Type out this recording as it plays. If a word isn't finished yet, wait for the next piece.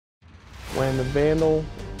When the Vandal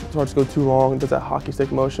starts to go too long and does that hockey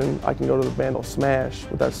stick motion, I can go to the Vandal Smash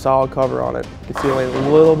with that solid cover on it. You can see the lane a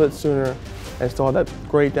little bit sooner and still have that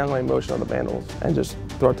great down lane motion on the Vandals and just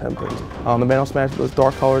throw 10 pins. The Vandal Smash with those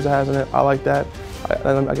dark colors it has in it, I like that. I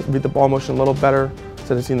can read the ball motion a little better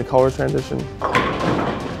instead of seeing the colors transition.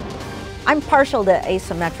 I'm partial to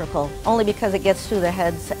asymmetrical, only because it gets through the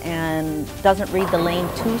heads and doesn't read the lane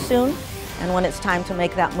too soon. And when it's time to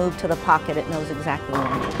make that move to the pocket, it knows exactly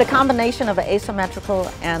when. The combination of an asymmetrical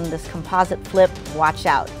and this composite flip, watch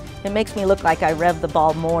out. It makes me look like I rev the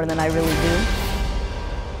ball more than I really do.